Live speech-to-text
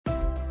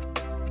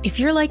If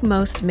you're like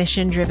most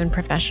mission-driven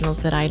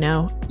professionals that I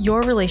know,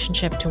 your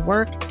relationship to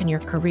work and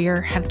your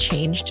career have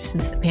changed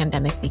since the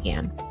pandemic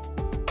began.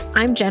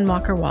 I'm Jen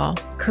Walker-Wall,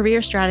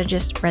 career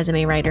strategist,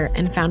 resume writer,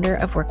 and founder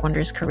of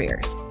WorkWonders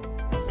Careers.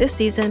 This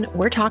season,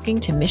 we're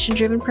talking to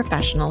mission-driven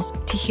professionals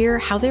to hear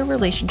how their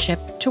relationship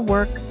to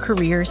work,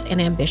 careers,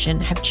 and ambition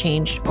have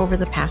changed over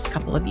the past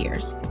couple of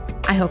years.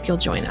 I hope you'll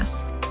join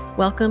us.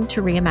 Welcome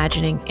to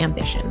Reimagining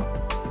Ambition.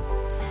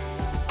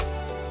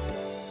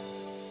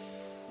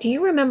 Do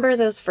you remember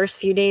those first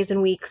few days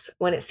and weeks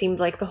when it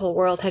seemed like the whole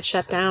world had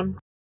shut down?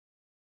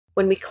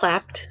 When we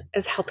clapped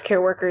as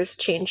healthcare workers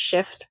changed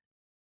shift?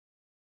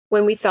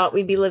 When we thought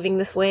we'd be living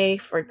this way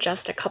for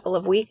just a couple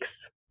of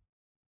weeks?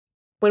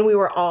 When we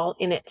were all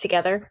in it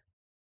together?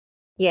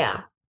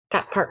 Yeah,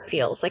 that part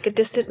feels like a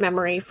distant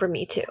memory for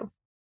me too.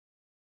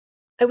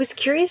 I was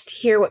curious to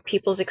hear what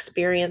people's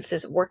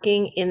experiences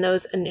working in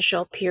those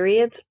initial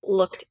periods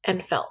looked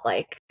and felt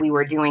like. We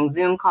were doing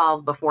Zoom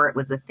calls before it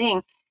was a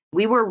thing.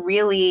 We were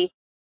really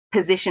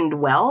positioned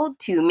well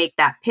to make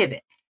that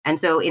pivot. And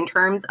so in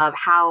terms of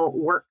how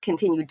work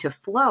continued to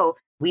flow,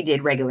 we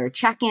did regular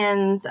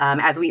check-ins,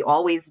 as we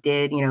always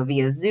did,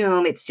 via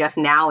Zoom. It's just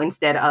now,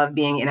 instead of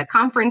being in a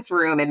conference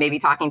room and maybe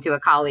talking to a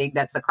colleague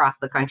that's across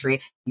the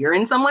country, you're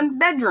in someone's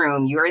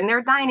bedroom, you're in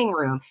their dining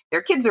room,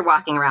 their kids are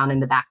walking around in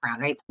the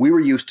background, right? We were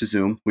used to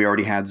Zoom. We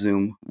already had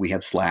Zoom. We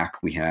had Slack.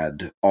 We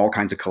had all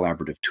kinds of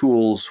collaborative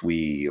tools.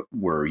 We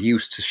were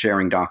used to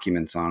sharing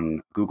documents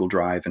on Google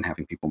Drive and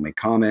having people make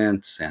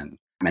comments and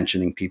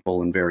mentioning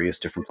people in various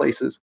different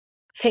places.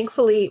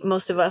 Thankfully,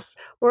 most of us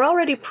were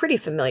already pretty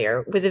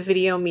familiar with the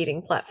video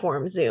meeting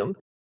platform Zoom,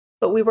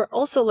 but we were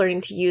also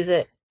learning to use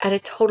it at a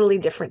totally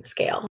different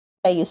scale.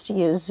 I used to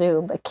use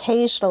Zoom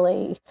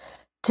occasionally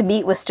to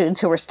meet with students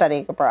who were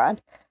studying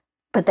abroad,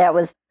 but that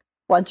was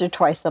once or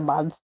twice a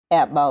month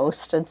at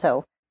most. And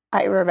so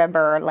I remember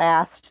our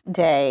last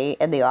day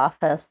in the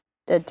office,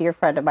 a dear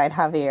friend of mine,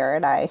 Javier,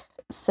 and I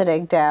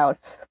sitting down,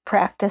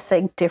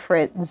 practicing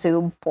different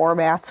Zoom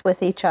formats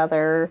with each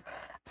other,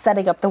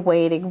 setting up the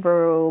waiting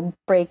room,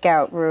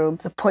 breakout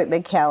rooms,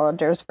 appointment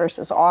calendars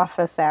versus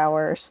office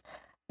hours.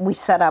 We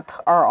set up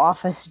our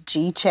office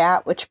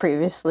G-Chat, which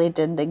previously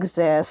didn't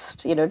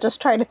exist,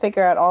 just trying to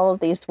figure out all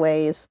of these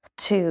ways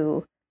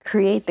to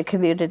create the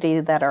community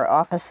that our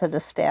office had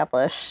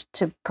established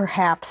to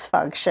perhaps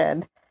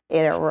function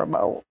in a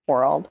remote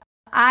world.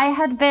 I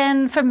had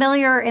been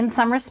familiar in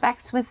some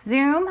respects with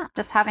Zoom,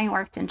 just having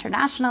worked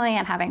internationally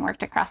and having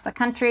worked across the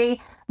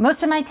country.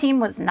 Most of my team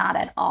was not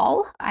at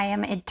all. I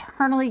am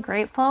eternally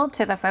grateful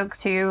to the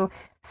folks who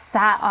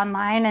sat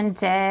online and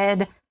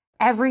did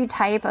every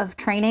type of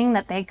training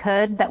that they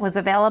could that was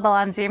available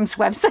on Zoom's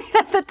website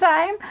at the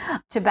time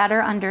to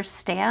better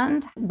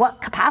understand what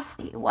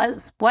capacity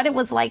was, what it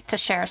was like to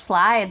share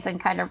slides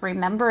and kind of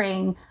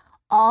remembering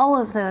all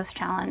of those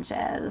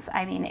challenges.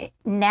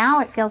 Now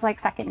it feels like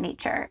second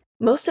nature.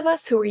 Most of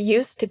us who were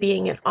used to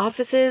being in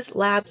offices,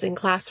 labs, and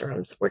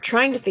classrooms were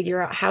trying to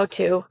figure out how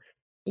to,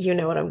 you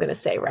know what I'm going to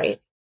say, right?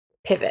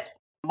 Pivot.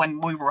 When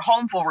we were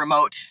home full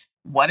remote,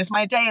 what does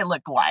my day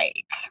look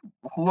like?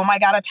 Who am I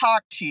got to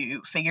talk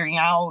to? Figuring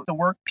out the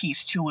work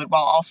piece to it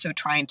while also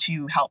trying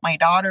to help my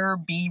daughter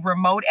be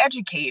remote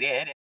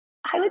educated.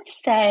 I would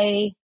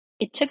say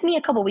it took me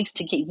a couple weeks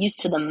to get used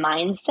to the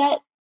mindset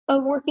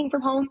of working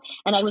from home.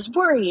 And I was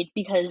worried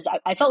because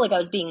I felt like I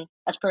was being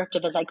as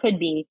productive as I could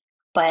be,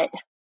 but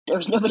there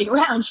was nobody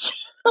around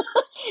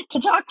to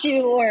talk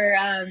to, or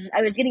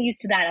I was getting used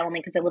to that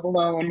element because I live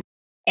alone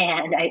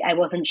and I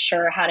wasn't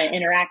sure how to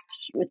interact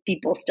with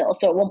people still.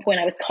 So at one point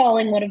I was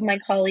calling one of my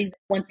colleagues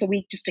once a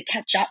week just to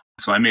catch up.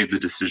 So I made the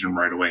decision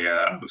right away.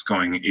 I was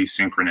going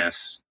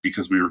asynchronous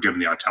because we were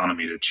given the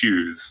autonomy to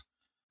choose.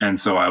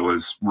 And so I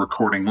was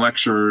recording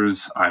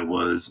lectures. I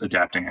was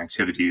adapting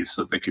activities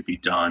so that they could be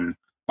done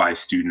by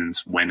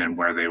students when and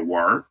where they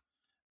were.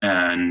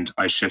 And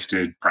I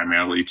shifted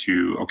primarily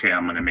to, okay,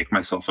 I'm going to make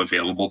myself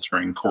available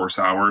during course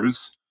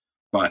hours,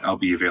 but I'll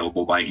be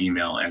available by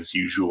email as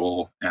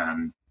usual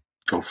and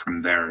go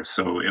from there.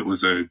 So it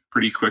was a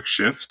pretty quick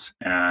shift,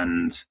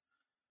 and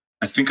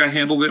I think I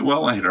handled it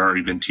well. I had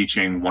already been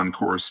teaching one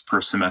course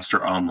per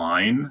semester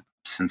online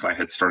since I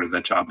had started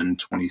that job in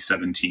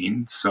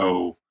 2017.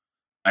 So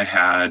I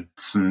had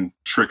some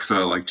tricks that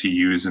I like to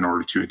use in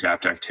order to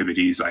adapt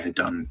activities I had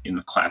done in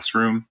the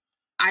classroom.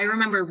 I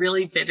remember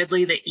really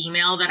vividly the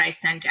email that I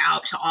sent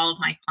out to all of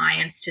my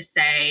clients to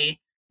say,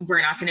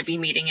 we're not going to be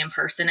meeting in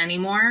person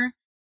anymore.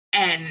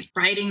 And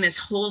writing this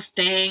whole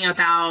thing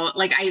about,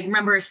 I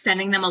remember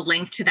sending them a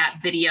link to that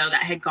video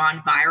that had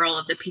gone viral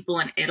of the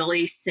people in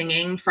Italy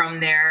singing from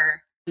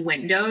their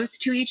windows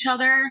to each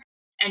other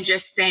and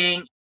just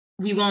saying,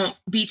 we won't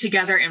be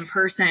together in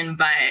person,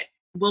 but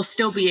we'll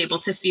still be able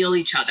to feel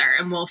each other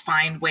and we'll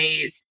find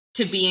ways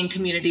to be in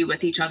community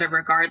with each other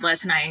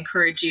regardless. And I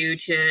encourage you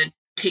to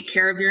take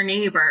care of your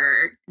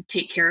neighbor,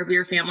 take care of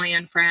your family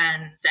and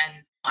friends.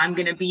 And I'm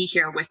going to be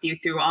here with you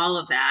through all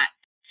of that.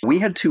 We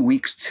had 2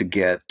 weeks to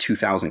get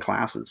 2,000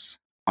 classes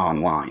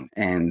online.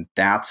 And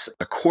that's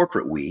a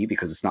corporate we,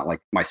 because it's not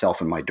like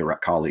myself and my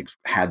direct colleagues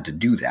had to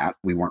do that.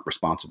 We weren't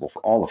responsible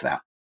for all of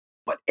that.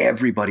 But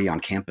everybody on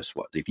campus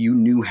was. If you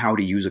knew how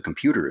to use a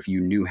computer, if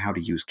you knew how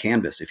to use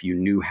Canvas, if you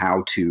knew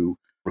how to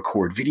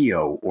record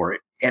video or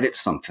edit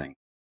something,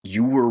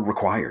 you were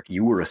required.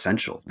 You were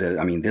essential.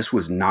 This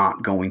was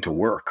not going to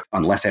work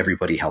unless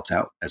everybody helped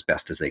out as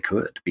best as they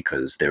could,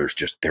 because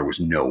there was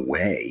no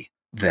way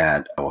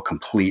that a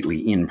completely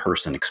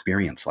in-person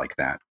experience like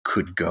that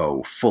could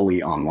go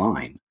fully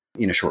online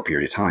in a short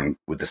period of time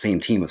with the same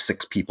team of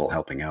 6 people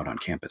helping out on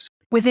campus.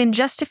 Within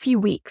just a few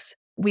weeks,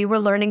 we were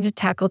learning to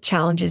tackle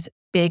challenges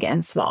big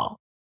and small,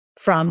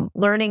 from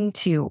learning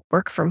to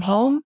work from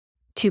home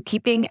to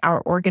keeping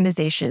our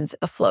organizations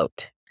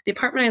afloat. The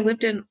apartment I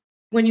lived in,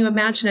 when you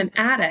imagine an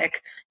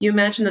attic, you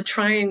imagine a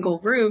triangle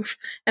roof,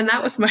 and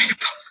that was my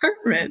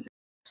apartment.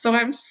 So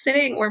I'm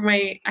sitting where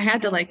I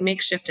had to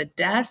makeshift a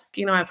desk.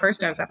 At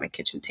first I was at my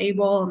kitchen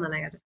table, and then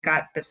I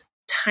got this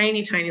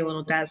tiny, tiny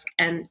little desk.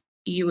 And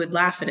you would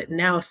laugh at it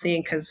now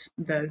seeing, because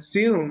the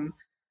Zoom,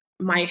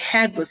 my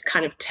head was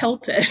kind of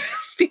tilted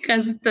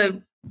because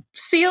the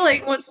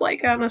ceiling was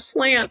on a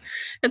slant.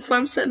 And so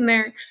I'm sitting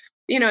there,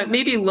 it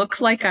maybe looks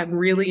like I'm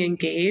really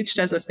engaged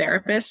as a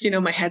therapist.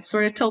 My head's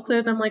sort of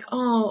tilted. I'm like,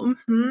 oh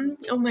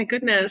my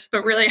goodness.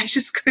 But really, I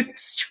just couldn't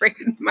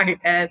straighten my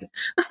head.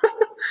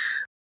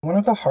 One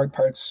of the hard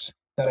parts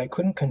that I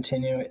couldn't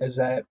continue is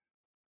that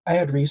I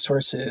had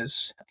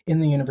resources in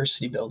the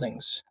university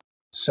buildings.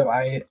 So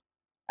I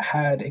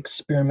had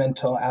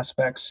experimental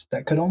aspects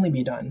that could only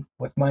be done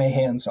with my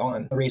hands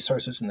on the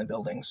resources in the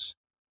buildings.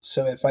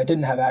 So if I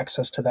didn't have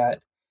access to that,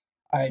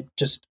 I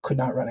just could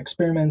not run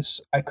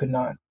experiments. I could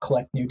not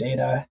collect new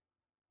data.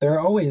 There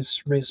are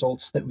always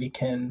results that we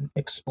can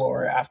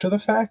explore after the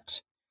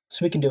fact.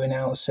 So we can do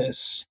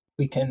analysis.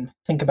 We can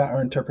think about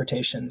our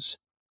interpretations.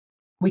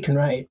 We can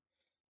write.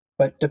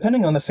 But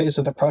depending on the phase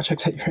of the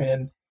project that you're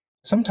in,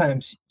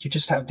 sometimes you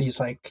just have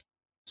these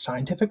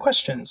scientific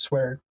questions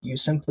where you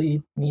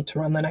simply need to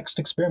run the next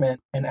experiment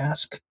and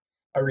ask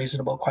a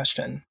reasonable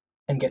question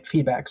and get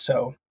feedback.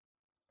 So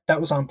that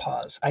was on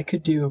pause. I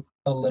could do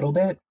a little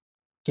bit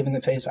given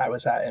the phase I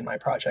was at in my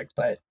project,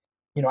 but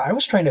I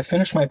was trying to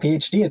finish my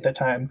PhD at the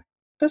time.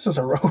 This is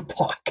a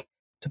roadblock,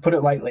 to put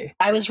it lightly.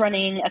 I was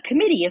running a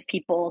committee of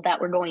people that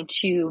were going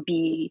to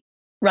be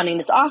running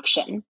this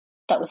auction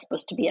that was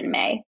supposed to be in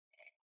May.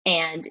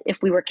 And if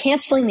we were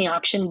canceling the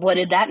auction, what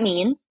did that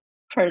mean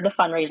for the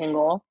fundraising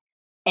goal?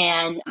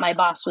 And my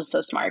boss was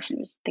so smart. He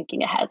was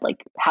thinking ahead,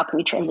 how can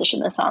we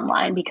transition this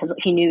online? Because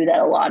he knew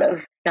that a lot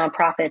of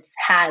nonprofits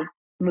had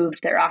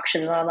moved their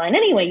auctions online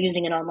anyway,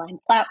 using an online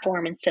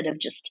platform instead of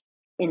just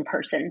in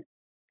person.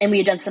 And we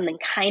had done something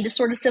kind of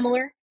sort of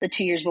similar the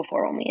 2 years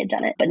before when we had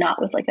done it, but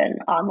not with an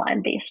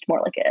online based,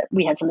 more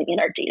we had something in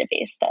our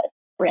database that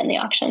ran the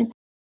auction.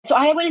 So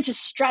I went into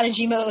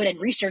strategy mode and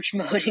research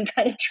mode and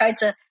kind of tried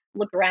to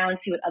look around,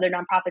 see what other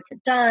nonprofits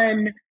had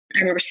done. I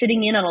remember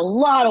sitting in on a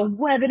lot of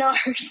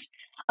webinars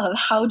of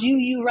how do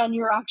you run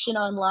your auction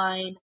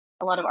online.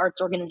 A lot of arts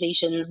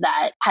organizations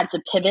that had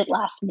to pivot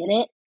last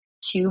minute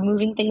to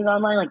moving things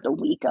online, the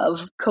week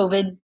of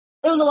COVID.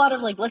 It was a lot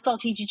of let's all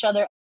teach each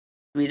other.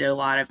 We did a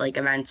lot of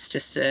events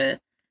just to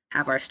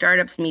have our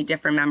startups meet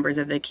different members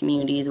of the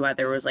communities,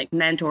 whether it was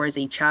mentors,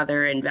 each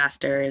other,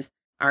 investors.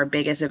 Our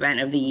biggest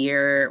event of the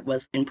year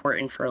was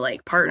important for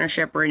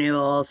partnership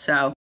renewals.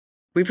 So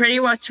we pretty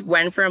much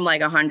went from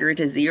 100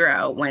 to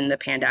 0 when the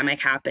pandemic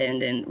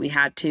happened. And we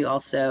had to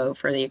also,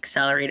 for the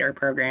accelerator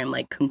program,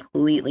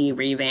 completely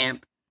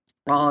revamp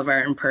all of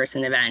our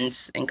in-person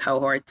events and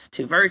cohorts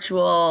to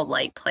virtual,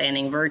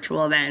 planning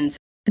virtual events.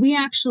 We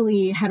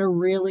actually had a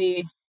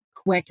really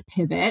quick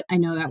pivot. I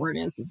know that word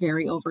is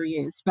very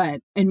overused,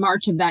 but in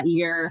March of that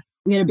year,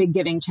 we had a big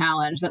giving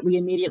challenge that we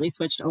immediately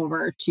switched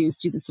over to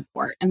student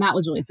support, and that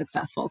was really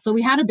successful. So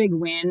we had a big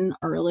win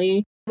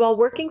early. While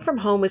working from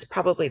home is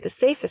probably the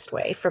safest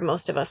way for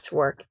most of us to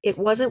work, it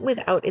wasn't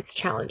without its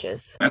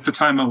challenges. At the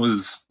time, I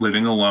was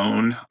living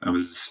alone. I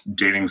was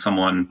dating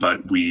someone,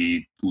 but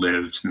we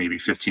lived maybe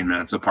 15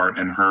 minutes apart.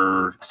 And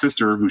her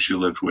sister, who she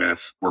lived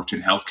with, worked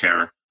in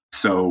healthcare.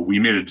 So we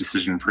made a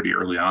decision pretty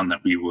early on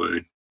that we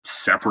would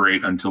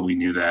separate until we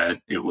knew that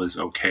it was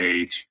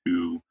okay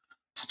to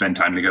spend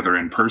time together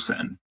in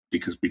person,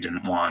 because we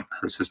didn't want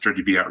her sister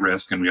to be at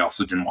risk. And we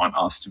also didn't want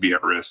us to be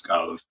at risk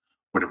of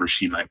whatever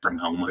she might bring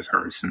home with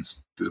her,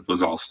 since it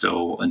was all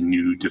still a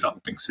new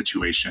developing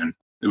situation.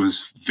 It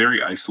was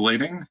very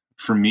isolating.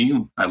 For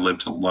me, I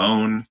lived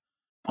alone,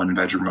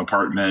 1-bedroom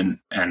apartment.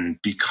 And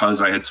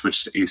because I had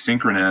switched to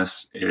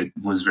asynchronous, it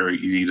was very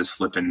easy to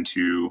slip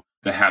into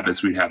the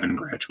habits we'd have in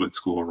graduate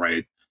school,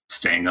 right?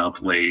 Staying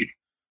up late,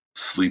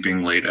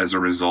 sleeping late as a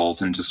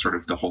result, and just sort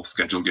of the whole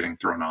schedule getting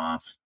thrown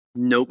off.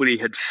 Nobody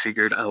had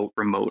figured out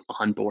remote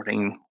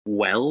onboarding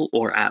well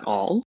or at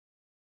all.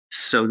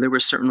 So there were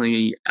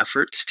certainly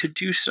efforts to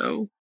do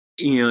so.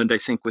 And I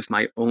think with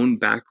my own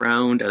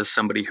background as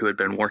somebody who had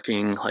been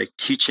working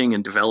teaching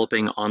and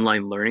developing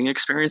online learning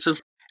experiences,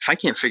 if I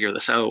can't figure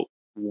this out,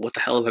 what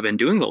the hell have I been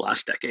doing the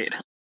last decade?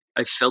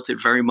 I felt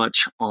it very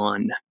much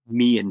on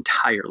me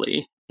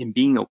entirely and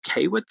being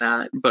okay with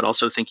that, but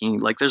also thinking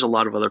like there's a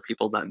lot of other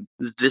people that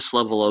this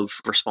level of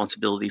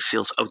responsibility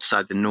feels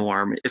outside the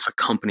norm if a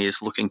company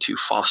is looking to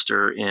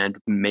foster and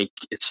make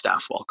its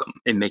staff welcome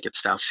and make its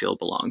staff feel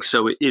belong.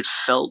 So it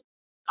felt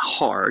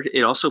hard.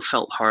 It also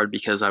felt hard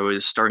because I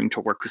was starting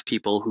to work with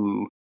people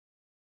who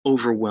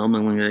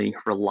overwhelmingly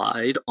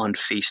relied on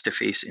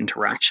face-to-face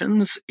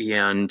interactions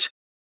and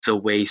the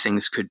way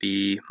things could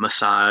be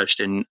massaged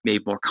and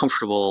made more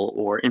comfortable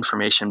or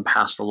information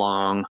passed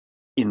along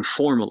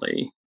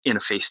informally in a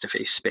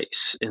face-to-face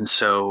space. And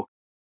so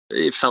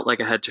it felt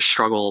like I had to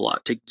struggle a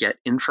lot to get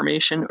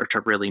information or to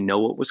really know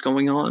what was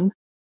going on.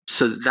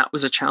 So that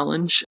was a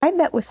challenge. I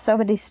met with so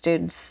many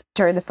students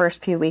during the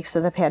first few weeks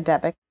of the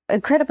pandemic,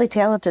 incredibly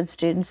talented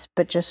students,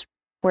 but just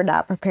were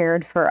not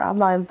prepared for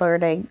online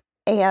learning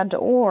and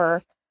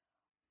or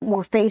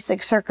were facing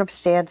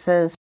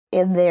circumstances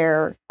in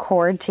their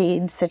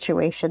quarantine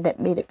situation that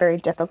made it very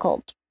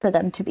difficult for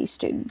them to be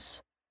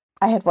students.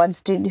 I had one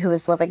student who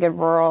was living in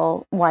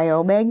rural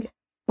Wyoming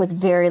with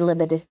very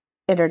limited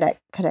internet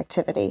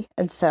connectivity,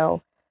 and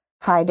so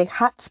finding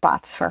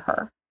hotspots for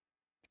her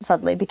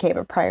suddenly became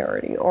a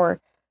priority, or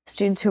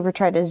students who were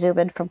trying to Zoom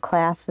in from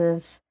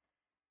classes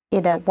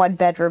in a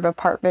one-bedroom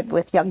apartment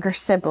with younger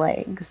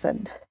siblings,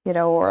 and,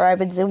 or I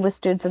would Zoom with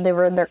students and they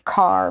were in their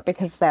car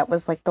because that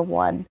was like the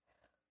one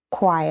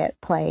quiet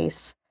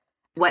place.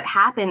 What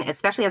happened,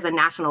 especially as a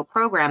national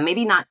program,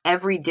 maybe not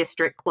every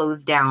district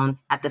closed down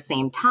at the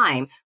same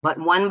time, but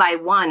one by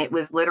one, it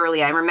was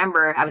literally, I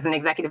remember I was an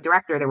executive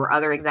director. There were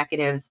other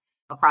executives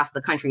across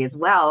the country as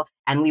well.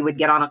 And we would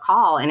get on a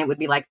call and it would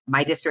be like,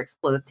 my district's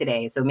closed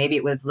today. So maybe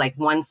it was like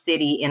one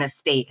city in a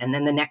state. And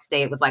then the next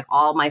day it was like,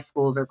 all my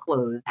schools are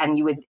closed. And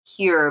you would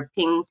hear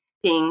ping,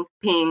 ping,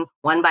 ping,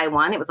 one by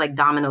one. It was like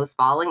dominoes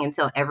falling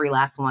until every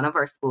last one of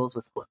our schools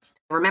was closed.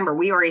 Remember,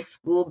 we are a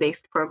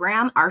school-based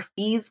program. Our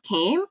fees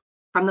came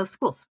from those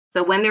schools.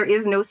 So when there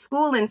is no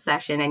school in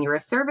session and you're a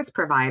service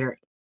provider,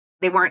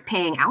 they weren't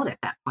paying out at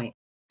that point.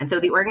 And so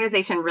the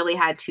organization really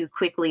had to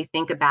quickly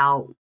think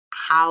about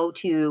how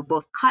to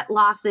both cut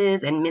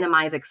losses and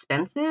minimize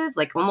expenses,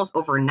 like almost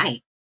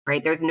overnight,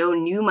 right? There's no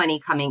new money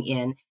coming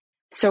in.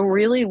 So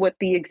really what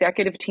the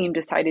executive team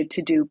decided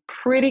to do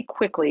pretty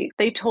quickly,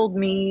 they told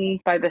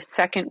me by the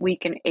second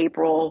week in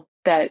April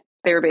that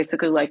they were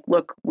basically like,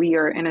 look, we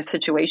are in a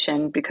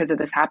situation because of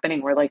this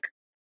happening where like,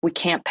 we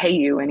can't pay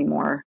you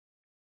anymore.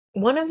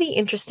 One of the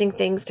interesting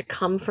things to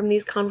come from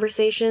these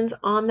conversations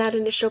on that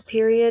initial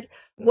period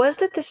was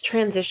that this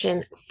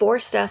transition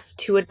forced us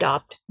to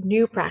adopt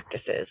new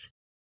practices.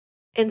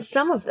 And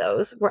some of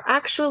those were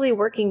actually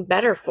working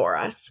better for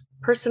us,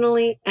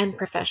 personally and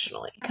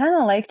professionally. I kind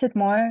of liked it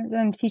more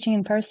than teaching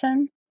in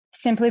person,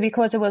 simply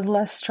because it was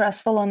less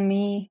stressful on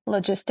me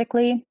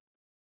logistically.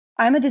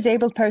 I'm a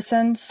disabled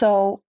person,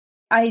 so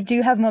I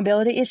do have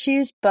mobility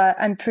issues, but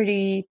I'm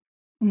pretty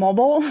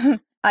mobile.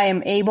 I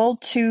am able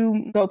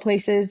to go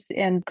places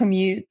and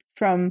commute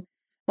from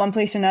one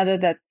place to another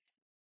that's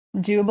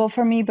doable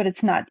for me, but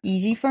it's not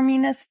easy for me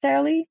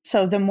necessarily.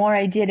 So the more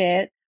I did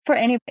it, for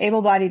any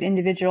able-bodied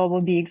individual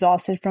will be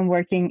exhausted from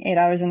working 8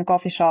 hours in the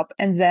coffee shop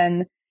and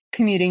then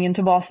commuting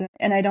into Boston.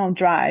 And I don't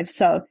drive.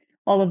 So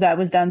all of that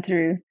was done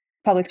through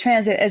public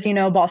transit. As you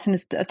know, Boston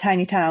is a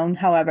tiny town,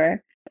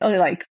 however,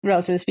 like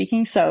relatively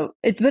speaking. So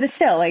but it's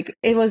still like,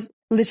 it was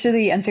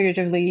literally and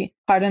figuratively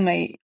hard on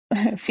my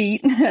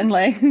feet and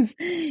legs,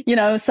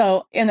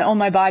 so, and on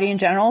my body in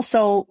general.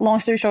 So long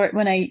story short,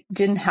 when I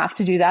didn't have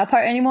to do that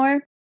part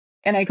anymore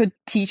and I could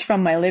teach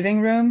from my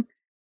living room,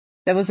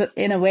 that was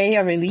in a way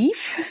a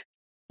relief,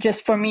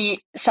 just for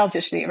me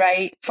selfishly,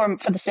 right? For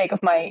the sake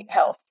of my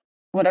health,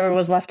 whatever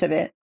was left of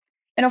it.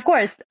 And of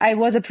course, I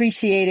was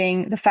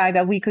appreciating the fact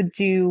that we could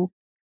do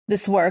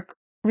this work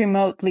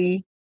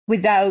remotely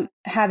without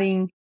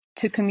having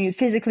to commute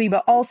physically,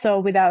 but also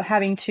without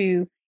having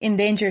to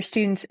endanger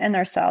students and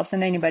ourselves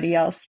and anybody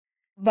else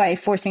by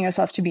forcing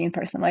ourselves to be in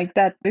person like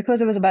that.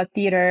 Because it was about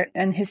theater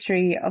and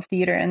history of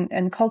theater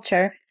and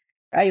culture,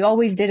 I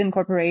always did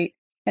incorporate,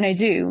 and I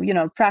do,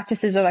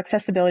 practices of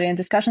accessibility and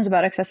discussions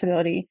about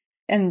accessibility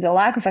and the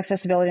lack of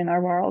accessibility in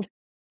our world.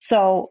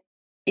 So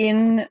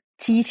in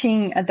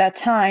teaching at that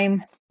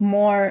time,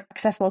 more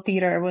accessible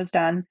theater was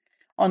done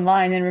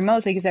online and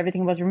remotely because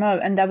everything was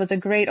remote. And that was a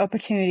great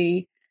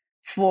opportunity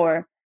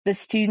for the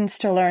students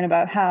to learn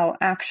about how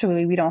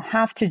actually we don't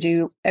have to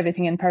do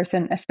everything in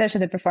person, especially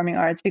the performing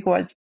arts,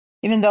 because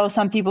even though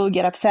some people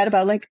get upset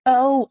about like,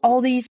 oh,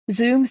 all these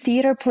Zoom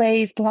theater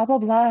plays, blah, blah,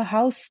 blah,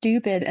 how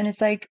stupid. And it's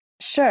like,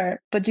 sure,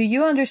 but do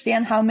you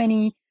understand how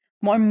many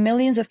more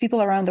millions of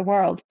people around the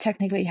world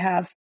technically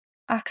have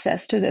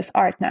access to this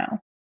art now?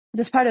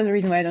 That's part of the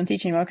reason why I don't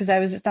teach anymore, because I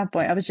was at that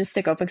point, I was just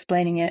sick of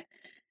explaining it.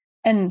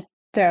 And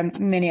there are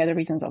many other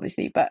reasons,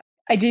 obviously, but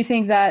I do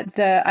think that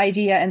the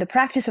idea and the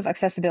practice of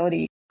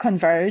accessibility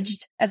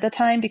converged at the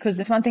time, because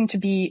it's one thing to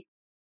be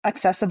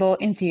accessible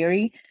in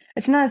theory.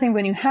 It's another thing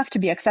when you have to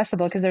be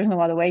accessible because there's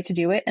no other way to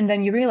do it. And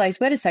then you realize,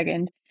 wait a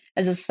second,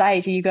 as a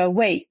society, you go,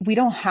 wait, we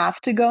don't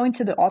have to go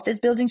into the office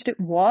buildings to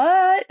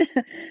what?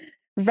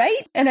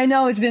 right? And I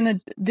know it's been a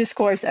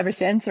discourse ever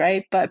since,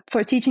 right? But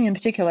for teaching in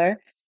particular,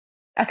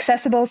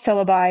 accessible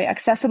syllabi,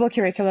 accessible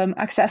curriculum,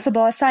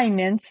 accessible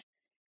assignments,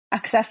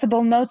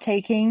 accessible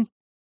note-taking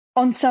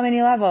on so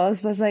many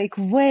levels was like,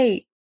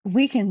 wait,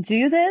 we can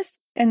do this?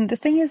 And the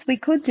thing is, we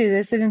could do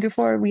this even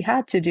before we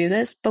had to do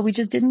this, but we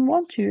just didn't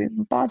want to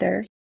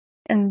bother.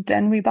 And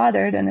then we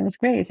bothered, and it was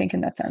great, I think,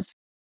 in that sense.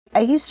 I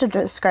used to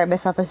describe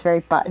myself as very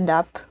buttoned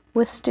up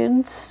with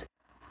students.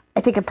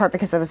 I think in part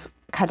because I was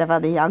kind of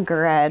on the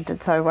younger end,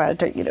 and so I wanted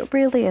to,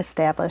 really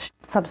establish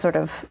some sort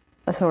of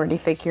authority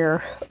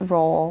figure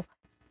role.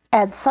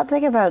 And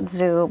something about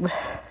Zoom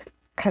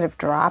kind of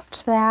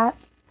dropped that,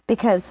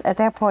 because at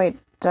that point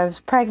I was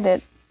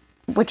pregnant,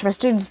 which my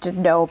students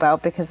didn't know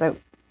about because I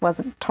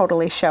wasn't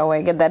totally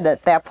showing. And then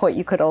at that point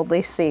you could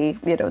only see,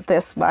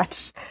 this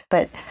much.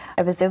 But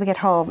I was Zooming at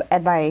home,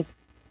 and my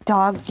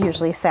dog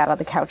usually sat on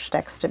the couch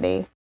next to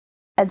me.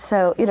 And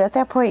so, at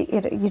that point,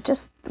 you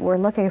just were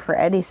looking for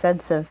any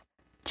sense of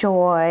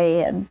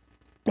joy and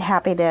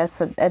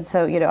happiness. And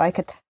so, I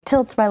could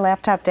tilt my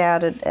laptop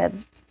down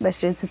and my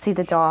students would see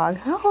the dog.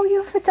 Oh,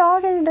 you have a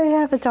dog? I didn't know you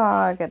have a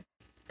dog. And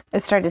I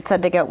started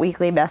sending out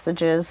weekly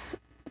messages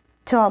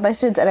to all my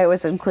students, and I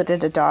always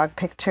included a dog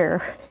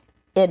picture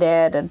in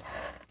it. And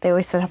they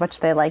always said how much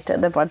they liked it.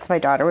 And then once my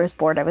daughter was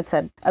born, I would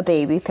send a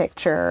baby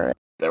picture.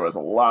 There was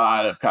a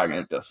lot of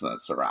cognitive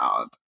dissonance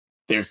around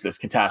there's this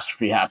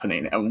catastrophe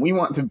happening and we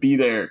want to be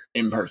there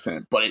in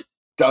person, but it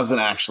doesn't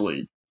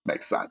actually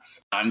make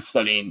sense. I'm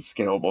studying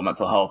scalable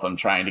mental health. I'm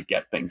trying to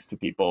get things to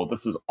people.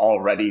 This is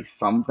already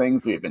some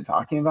things we've been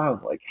talking about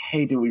of like,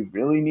 hey, do we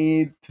really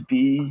need to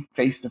be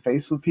face to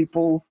face with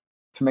people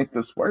to make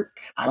this work?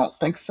 I don't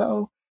think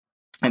so.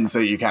 And so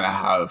you kind of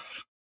have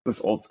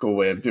this old school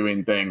way of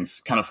doing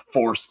things kind of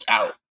forced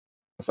out,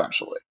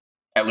 essentially,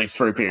 at least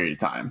for a period of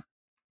time.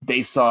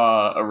 They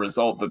saw a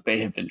result that they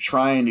had been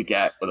trying to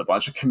get with a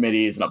bunch of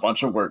committees and a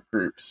bunch of work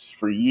groups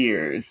for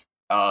years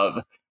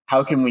of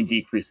how can we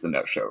decrease the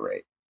no-show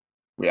rate?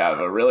 We have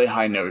a really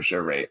high no-show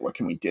rate. What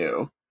can we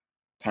do?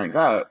 Turns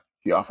out,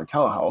 if you offer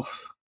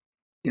telehealth,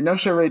 your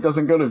no-show rate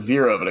doesn't go to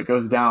zero, but it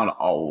goes down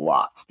a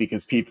lot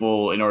because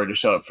people, in order to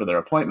show up for their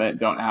appointment,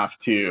 don't have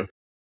to,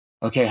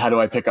 okay, how do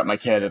I pick up my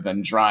kid and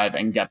then drive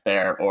and get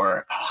there?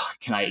 Or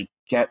can I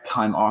get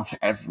time off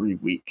every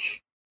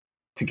week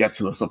to get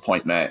to this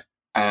appointment?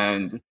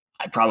 And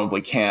I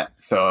probably can't,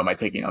 so am I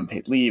taking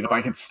unpaid leave? If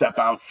I can step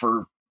out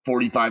for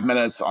 45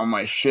 minutes on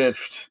my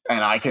shift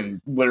and I can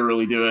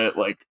literally do it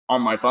like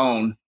on my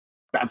phone,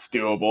 that's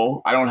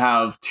doable. I don't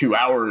have 2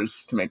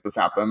 hours to make this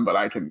happen, but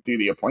I can do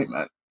the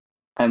appointment.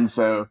 And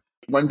so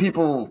when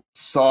people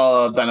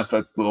saw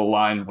benefits that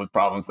aligned with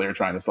problems they were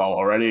trying to solve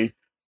already,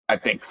 I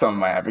think some of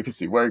my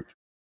advocacy worked.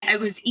 It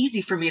was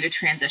easy for me to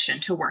transition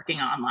to working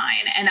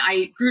online, and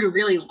I grew to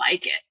really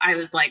like it. I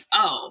was like,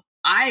 oh,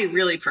 I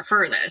really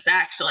prefer this,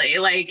 actually.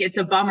 Like, it's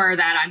a bummer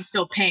that I'm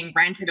still paying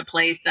rent at a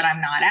place that I'm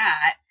not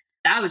at.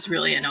 That was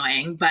really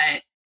annoying.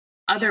 But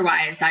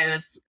otherwise, I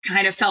was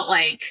kind of felt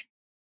like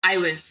I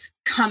was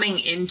coming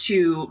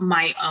into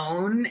my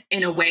own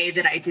in a way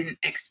that I didn't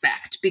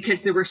expect,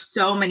 because there were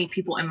so many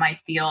people in my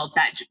field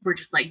that were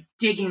just like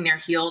digging their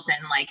heels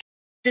in, like,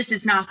 this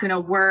is not going to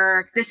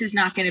work. This is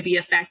not going to be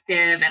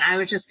effective. And I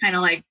was just kind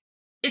of like,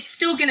 it's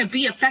still going to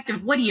be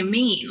effective. What do you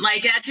mean?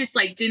 Like, that just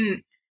like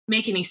didn't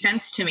make any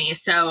sense to me.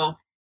 So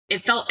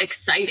it felt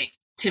exciting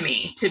to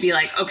me to be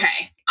like,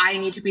 okay, I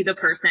need to be the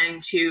person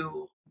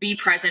to be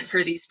present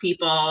for these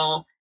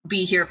people,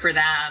 be here for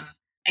them,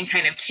 and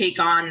kind of take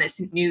on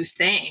this new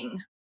thing.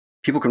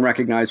 People can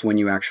recognize when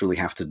you actually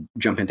have to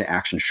jump into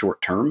action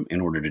short term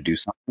in order to do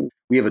something.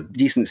 We have a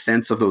decent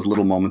sense of those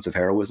little moments of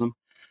heroism.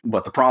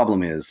 But the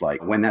problem is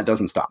like when that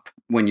doesn't stop,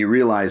 when you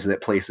realize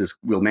that places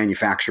will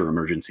manufacture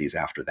emergencies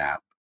after that.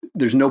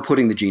 There's no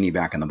putting the genie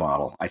back in the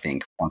bottle, I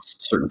think, once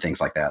certain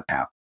things like that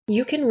happen.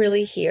 You can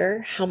really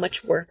hear how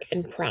much work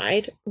and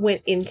pride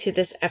went into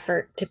this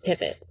effort to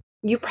pivot.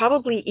 You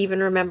probably even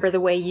remember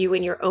the way you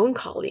and your own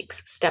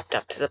colleagues stepped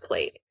up to the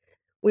plate.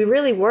 We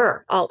really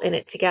were all in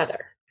it together.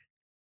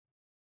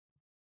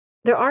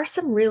 There are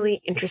some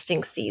really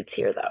interesting seeds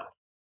here, though.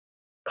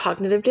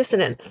 Cognitive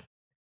dissonance,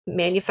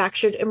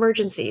 manufactured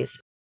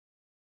emergencies,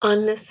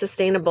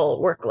 unsustainable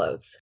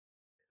workloads.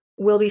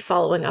 We'll be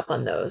following up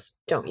on those,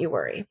 don't you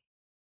worry.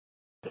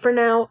 For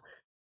now,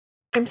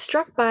 I'm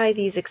struck by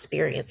these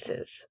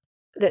experiences,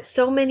 that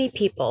so many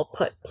people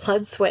put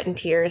blood, sweat, and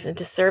tears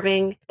into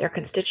serving their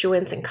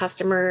constituents and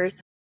customers,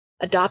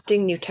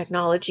 adopting new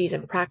technologies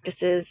and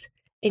practices,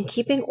 and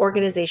keeping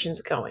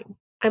organizations going.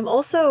 I'm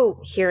also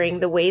hearing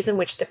the ways in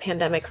which the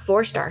pandemic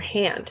forced our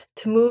hand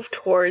to move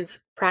towards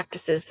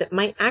practices that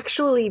might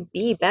actually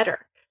be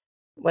better,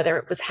 whether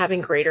it was having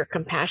greater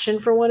compassion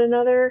for one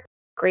another,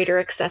 greater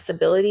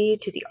accessibility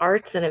to the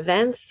arts and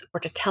events, or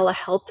to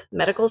telehealth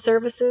medical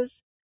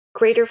services,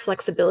 greater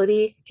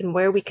flexibility in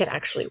where we could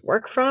actually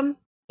work from,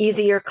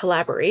 easier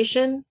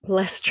collaboration,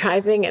 less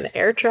driving and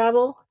air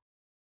travel,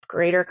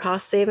 greater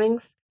cost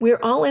savings. We're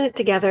all in it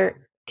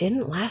together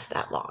didn't last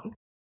that long.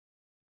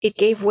 It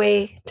gave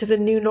way to the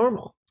new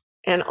normal,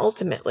 and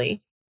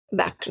ultimately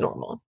back to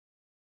normal.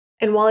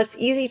 And while it's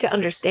easy to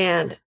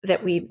understand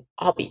that we'd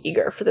all be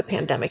eager for the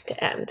pandemic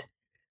to end,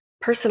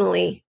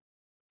 personally,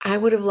 I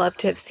would have loved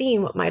to have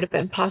seen what might have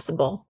been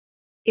possible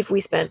if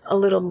we spent a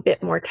little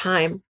bit more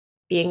time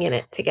being in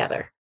it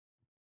together.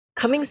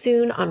 Coming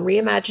soon on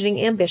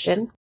Reimagining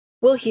Ambition,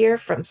 we'll hear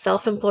from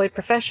self-employed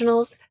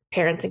professionals,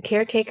 parents and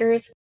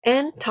caretakers,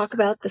 and talk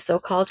about the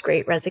so-called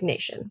Great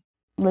Resignation.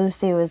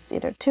 Lucy was,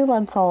 2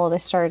 months old. I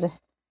started to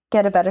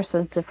get a better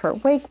sense of her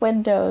wake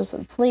windows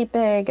and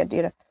sleeping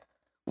and,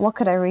 what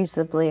could I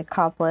reasonably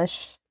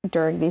accomplish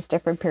during these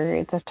different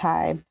periods of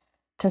time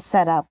to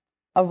set up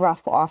a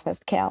rough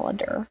office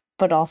calendar,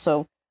 but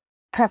also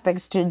prepping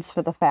students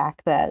for the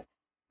fact that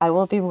I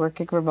will be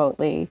working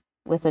remotely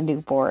with a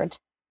newborn.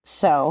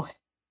 So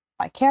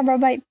my camera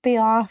might be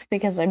off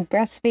because I'm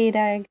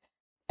breastfeeding.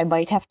 I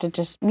might have to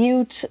just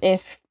mute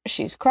if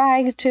she's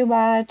crying too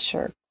much,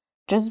 or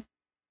just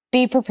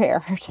be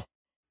prepared.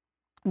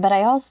 But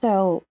I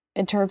also,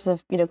 in terms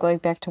of, going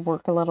back to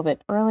work a little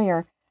bit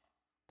earlier,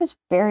 was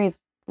very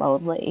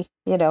lonely,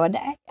 and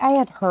I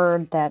had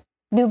heard that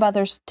new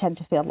mothers tend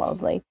to feel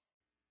lonely.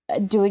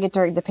 Doing it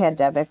during the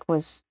pandemic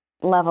was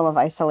a level of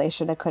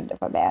isolation I couldn't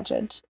have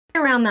imagined.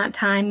 Around that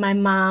time, my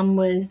mom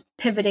was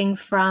pivoting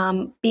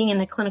from being in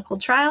a clinical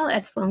trial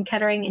at Sloan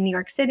Kettering in New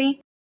York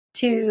City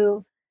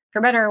to,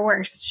 for better or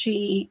worse,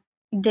 she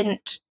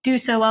didn't do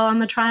so well on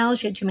the trial.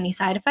 She had too many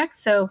side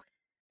effects. So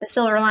the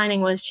silver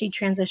lining was she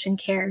transitioned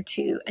care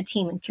to a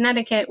team in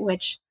Connecticut,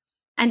 which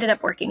ended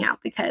up working out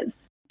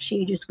because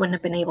she just wouldn't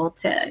have been able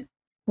to,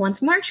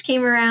 once March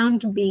came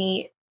around,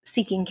 be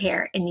seeking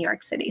care in New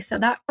York City. So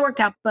that worked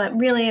out, but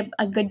really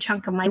a good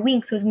chunk of my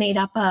weeks was made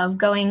up of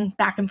going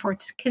back and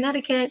forth to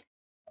Connecticut,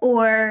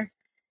 or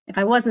if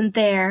I wasn't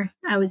there,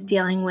 I was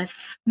dealing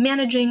with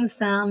managing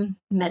some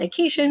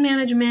medication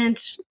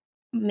management,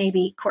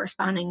 maybe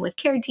corresponding with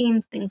care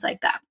teams, things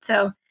like that.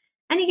 So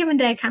any given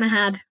day kind of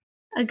had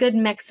a good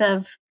mix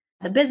of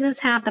the business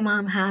hat, the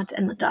mom hat,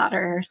 and the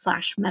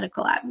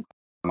daughter/medical hat.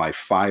 My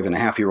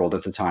 5.5-year-old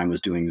at the time was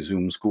doing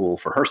Zoom school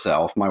for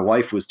herself. My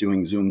wife was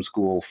doing Zoom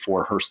school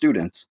for her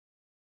students.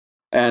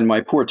 And my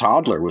poor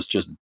toddler was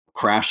just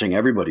crashing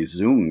everybody's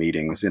Zoom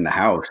meetings in the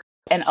house.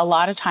 And a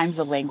lot of times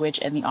the language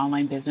in the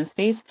online business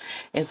space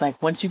is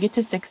like, once you get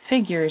to 6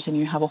 figures and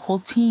you have a whole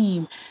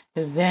team,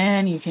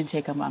 then you can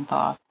take a month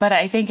off. But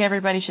I think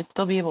everybody should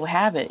still be able to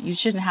have it. You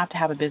shouldn't have to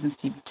have a business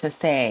team to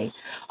say,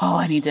 oh,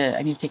 I need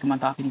to take a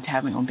month off. I need to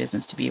have my own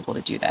business to be able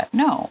to do that.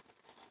 No,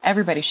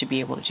 everybody should be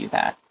able to do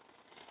that.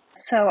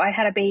 So I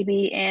had a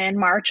baby in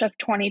March of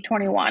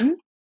 2021.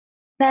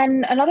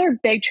 Then another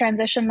big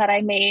transition that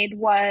I made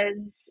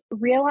was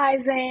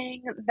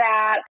realizing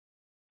that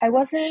I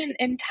wasn't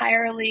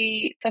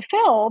entirely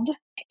fulfilled.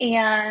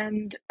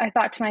 And I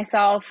thought to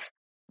myself,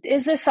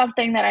 is this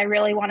something that I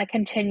really want to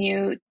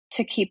continue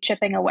to keep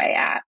chipping away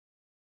at?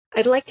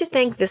 I'd like to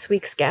thank this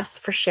week's guests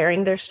for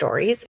sharing their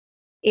stories.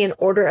 In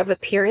order of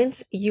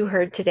appearance, you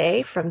heard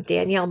today from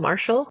Danielle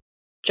Marshall,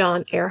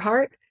 John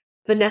Earhart,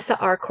 Vanessa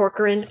R.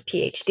 Corcoran,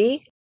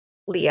 PhD,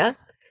 Leah,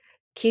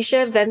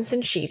 Keisha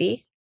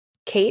Venson-Sheedy,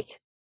 Kate,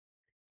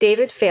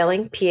 David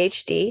Failing,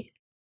 PhD,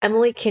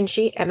 Emily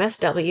Kinchy,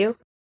 MSW,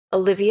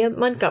 Olivia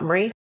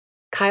Montgomery,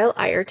 Kyle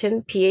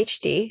Ireton,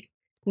 PhD,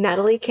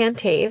 Natalie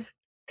Cantave,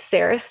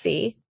 Sarah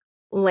C.,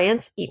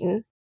 Lance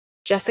Eaton,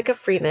 Jessica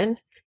Freeman,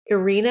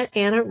 Irina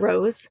Anna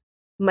Rose,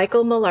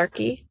 Michael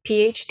Malarkey,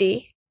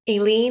 PhD,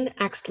 Aileen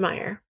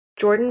Axtmeyer,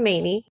 Jordan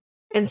Maney,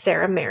 and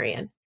Sarah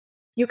Marion.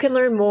 You can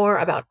learn more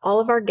about all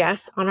of our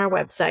guests on our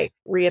website,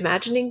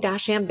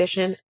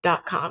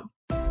 reimagining-ambition.com.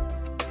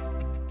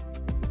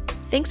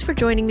 Thanks for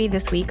joining me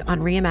this week on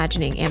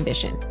Reimagining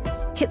Ambition.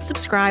 Hit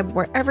subscribe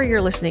wherever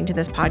you're listening to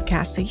this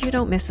podcast so you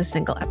don't miss a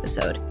single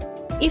episode.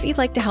 If you'd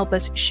like to help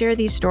us share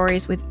these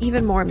stories with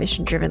even more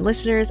mission-driven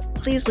listeners,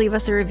 please leave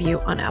us a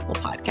review on Apple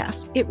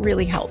Podcasts. It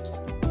really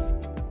helps.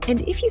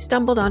 And if you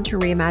stumbled onto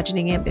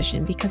Reimagining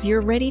Ambition because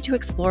you're ready to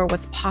explore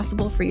what's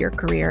possible for your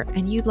career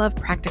and you love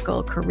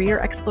practical career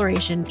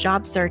exploration,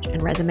 job search,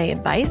 and resume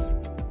advice,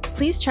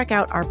 please check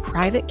out our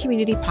private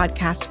community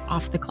podcast,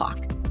 Off the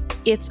Clock.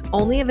 It's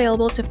only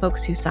available to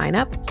folks who sign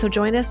up, so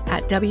join us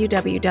at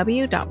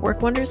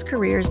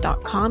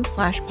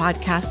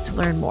www.workwonderscareers.com/podcast to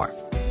learn more.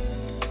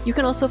 You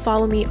can also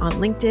follow me on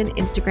LinkedIn,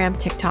 Instagram,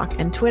 TikTok,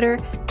 and Twitter.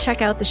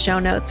 Check out the show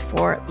notes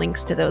for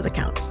links to those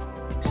accounts.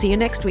 See you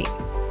next week.